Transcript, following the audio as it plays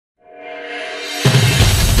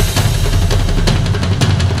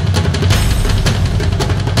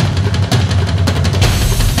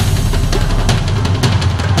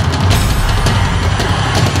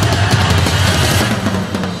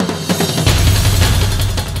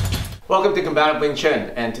Welcome to Combative Wing Chun,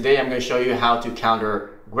 and today I'm going to show you how to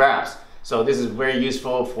counter grabs. So this is very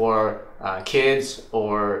useful for kids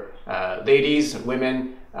or ladies,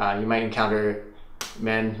 women. You might encounter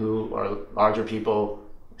men who are larger people,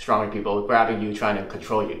 stronger people grabbing you, trying to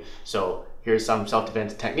control you. So here's some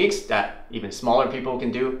self-defense techniques that even smaller people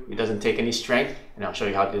can do. It doesn't take any strength, and I'll show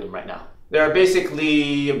you how to do them right now. There are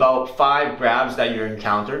basically about 5 grabs that you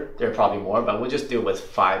encounter. There are probably more, but we'll just deal with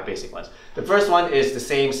 5 basic ones. The first one is the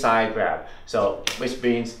same side grab. So which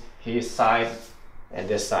means his side and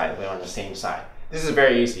this side, we're on the same side. This is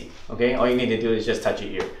very easy, okay? All you need to do is just touch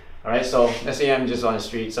your ear. All right, so let's say I'm just on the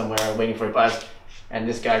street somewhere waiting for a bus, and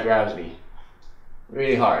this guy grabs me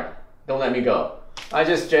really hard. Don't let me go. I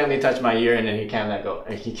just gently touch my ear, and then he can't let go.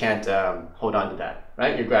 He can't hold on to that,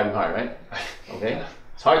 right? You're grabbing hard, right? Okay,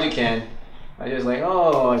 as hard as you can. I just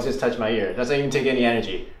I just touch my ear. Doesn't even take any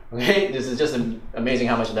energy. Okay, this is just amazing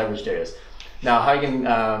how much leverage there is. Now, how you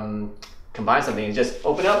can combine something is just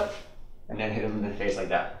open up and then hit him in the face like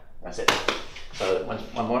that. That's it. So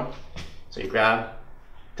one more. So you grab,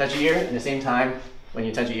 touch your ear, and at the same time, when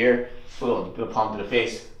you touch your ear, boom, do a palm to the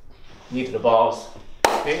face, knee to the balls.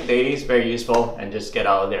 Okay, ladies, very useful, and just get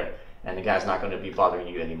out of there. And the guy's not going to be bothering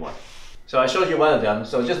you anymore. So I showed you one of them.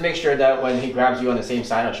 So just make sure that when he grabs you on the same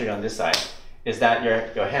side, I'll show you on this side, is that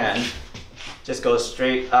your hand just goes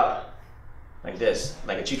straight up like this,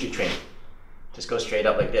 like a choo-choo train. Just go straight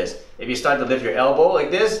up like this. If you start to lift your elbow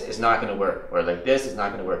like this, it's not going to work. Or like this, it's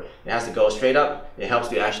not going to work. It has to go straight up. It helps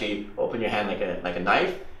to actually open your hand like a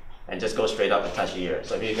knife and just go straight up and touch your ear.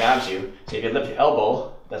 So if he grabs you, so if you lift your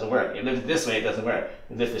elbow, it doesn't work. You lift it this way, it doesn't work.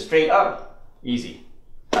 You lift it straight up, easy.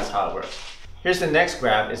 That's how it works. Here's the next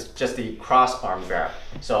grab, is just the cross arm grab.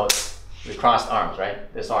 So we crossed arms,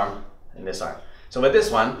 right? This arm and this arm. So with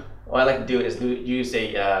this one, what I like to do is use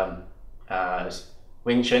a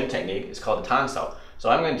Wing Chun technique. It's called the Tan Sao. So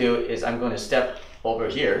what I'm going to do is I'm going to step over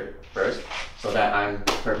here first so that I'm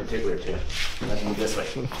perpendicular to him. Let's move this way.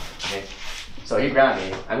 Okay. So he grabbed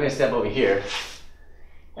me. I'm going to step over here,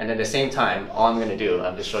 and at the same time, all I'm going to do,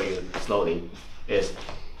 I'll just show you slowly, is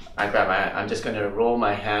I'm just going to roll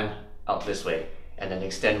my hand out this way and then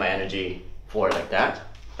extend my energy forward like that.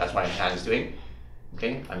 That's what my hand is doing.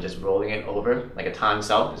 Okay, I'm just rolling it over like a Tan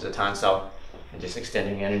Sao. This is a Tan Sao, and just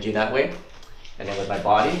extending energy that way. And then with my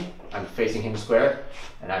body, I'm facing him square,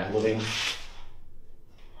 and I'm moving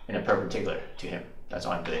in a perpendicular to him. That's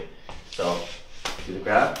all I'm doing. So do the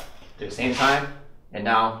grab, do the same time, and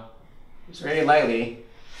now it's very lightly.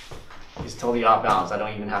 It's totally off balance. I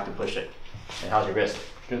don't even have to push it. And how's your wrist?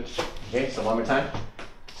 Good. Okay, so one more time.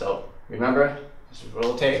 So remember, just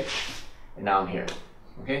rotate, and now I'm here.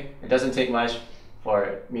 Okay, it doesn't take much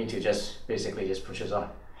for me to just basically just push this on.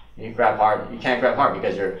 You grab hard. You can't grab hard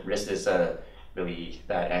because your wrist is really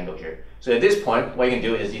bad angle here. So at this point, what you can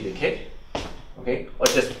do is either kick, okay, or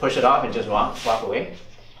just push it off and just walk away,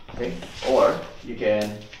 okay, or you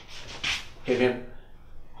can hit him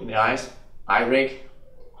in the eyes, eye rake,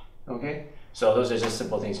 okay. So those are just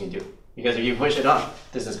simple things you can do. Because if you push it on,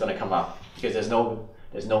 this is going to come out because there's no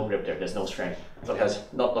grip there. There's no strength. Look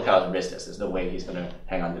how his wrist is. There's no way he's going to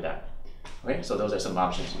hang on to that. Okay, so those are some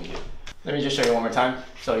options you can do. Let me just show you one more time.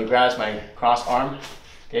 So he grabs my cross arm.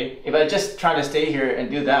 Okay, if I just try to stay here and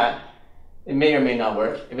do that, it may or may not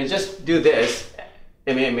work. If I just do this,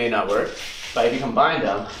 it may or may not work. But if you combine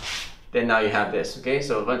them, then now you have this. Okay,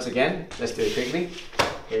 so once again, let's do it quickly.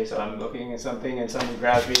 Okay, so I'm looking at something and somebody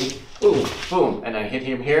grabs me, boom, boom, and I hit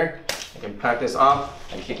him here. I can practice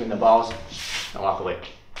off and kick him in the balls and walk away.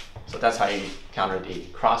 So that's how you counter the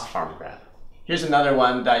cross arm grab. Here's another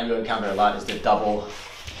one that you encounter a lot, is the double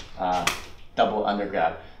under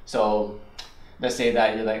grab. So let's say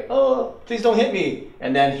that you're like, oh, please don't hit me.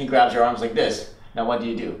 And then he grabs your arms like this. Now what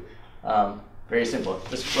do? Very simple.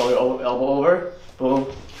 Just roll your elbow over, boom,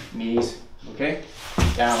 knees, okay?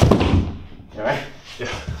 Down, all right?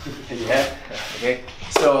 Yeah, okay?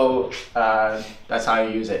 So that's how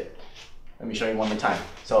you use it. Let me show you one more time.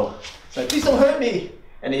 So it's like, please don't hurt me.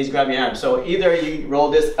 And then he's grabbing your arm. So either you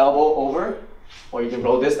roll this elbow over, or you can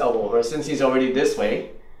roll this elbow over. Since he's already this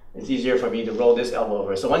way, it's easier for me to roll this elbow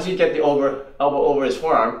over. So once you get the elbow over his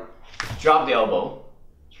forearm, drop the elbow,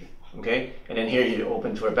 okay? And then here you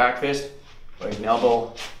open to a back fist, or you can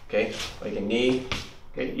elbow, okay? Or you can knee,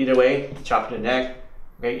 okay? Either way, chop to the neck,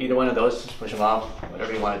 okay? Either one of those, just push them off,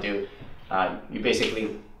 whatever you want to do. You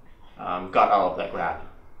basically got all of that grab.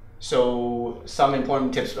 So some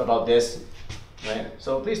important tips about this, right?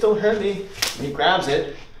 So please don't hurt me. When he grabs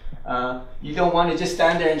it, you don't want to just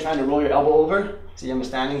stand there and try to roll your elbow over. See, I'm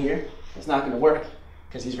standing here. It's not going to work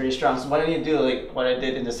because he's very strong. So what I need to do, like what I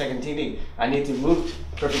did in the second technique, I need to move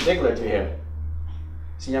perpendicular to him.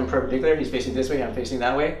 See, I'm perpendicular, he's facing this way, I'm facing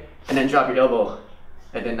that way. And then drop your elbow.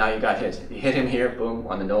 And then now you got hit. You hit him here, boom,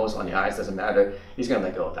 on the nose, on the eyes, doesn't matter. He's gonna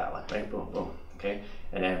let go of that one, right? Boom, boom, okay?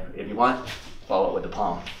 And then if you want, follow it with the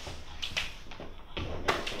palm.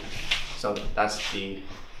 So that's the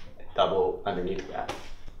double underneath grab.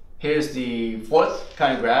 Here's the fourth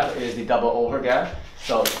kind of grab, is the double over grab.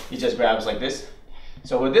 So he just grabs like this.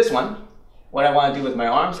 So with this one, what I want to do with my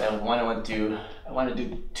arms, I want to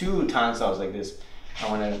do two tan saws like this. I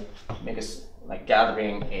want to make a, like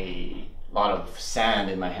gathering a lot of sand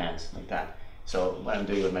in my hands, like that. So what I'm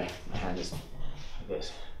doing with my hand is like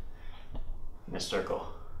this, in a circular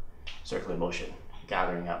motion,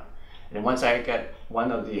 gathering up. And then once I get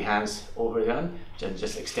one of the hands over done,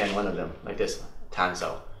 just extend one of them, like this, tan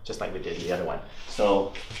saw, just like we did the other one.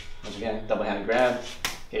 So once again, double-handed grab.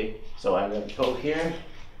 Okay, so I'm going to go here,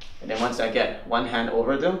 and then once I get one hand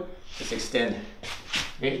over them, just extend.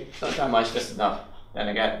 Okay, not that much, just enough.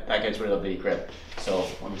 Then that gets rid of the grip. So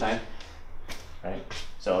one more time. Right.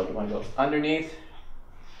 So you want to go underneath,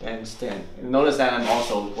 then extend. Notice that I'm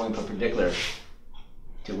also going perpendicular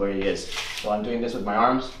to where he is. So I'm doing this with my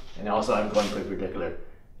arms, and also I'm going perpendicular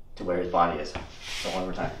to where his body is. So one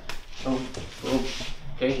more time. Boom, boom.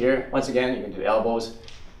 Okay, here, once again, you can do elbows,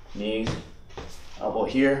 knees, elbow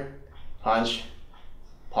here, punch,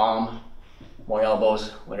 palm, more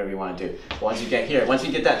elbows, whatever you want to do. But once you get here, once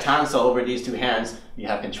you get that tan saw over these two hands, you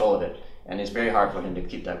have control of it. And it's very hard for him to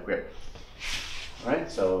keep that grip. All right,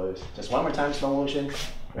 so just one more time, slow motion,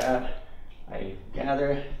 grab, I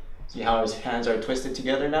gather, see how his hands are twisted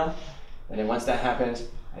together now? And then once that happens,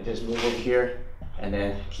 I just move over here and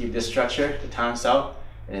then keep this structure, the tan saw,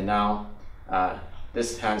 and then now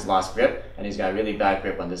this hand's lost grip, and he's got a really bad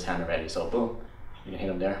grip on this hand already. So boom, you can hit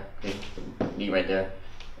him there, okay? Knee right there,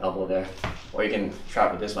 elbow there, or you can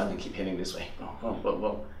trap with this one and keep hitting this way. Boom, boom, boom,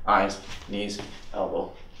 boom. Eyes, knees,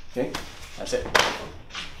 elbow. Okay, that's it.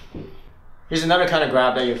 Here's another kind of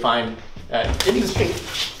grab that you find in the street.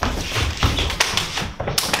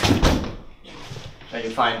 That you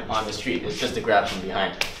find on the street. It's just a grab from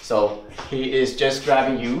behind. So he is just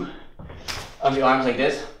grabbing you on the arms like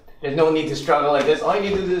this. There's no need to struggle like this. All you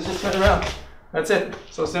need to do is just turn around. That's it.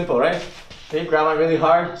 So simple, right? Okay, grab on really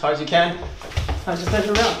hard as you can. Now just turn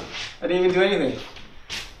around. I didn't even do anything.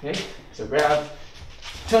 Okay, so grab,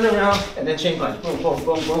 turn around, and then chain punch. Boom, boom,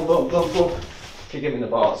 boom, boom, boom, boom, boom. Kick him in the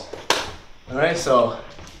balls. All right, so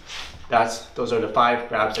those are the 5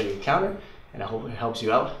 grabs that you encounter, and I hope it helps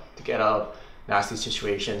you out to get out of nasty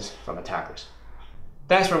situations from attackers.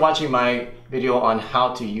 Thanks for watching my video on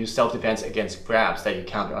how to use self-defense against grabs that you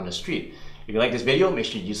encounter on the street. If you like this video, make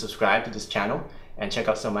sure you subscribe to this channel and check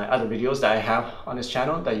out some of my other videos that I have on this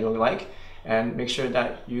channel that you'll like, and make sure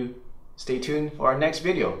that you stay tuned for our next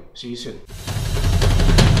video. See you soon.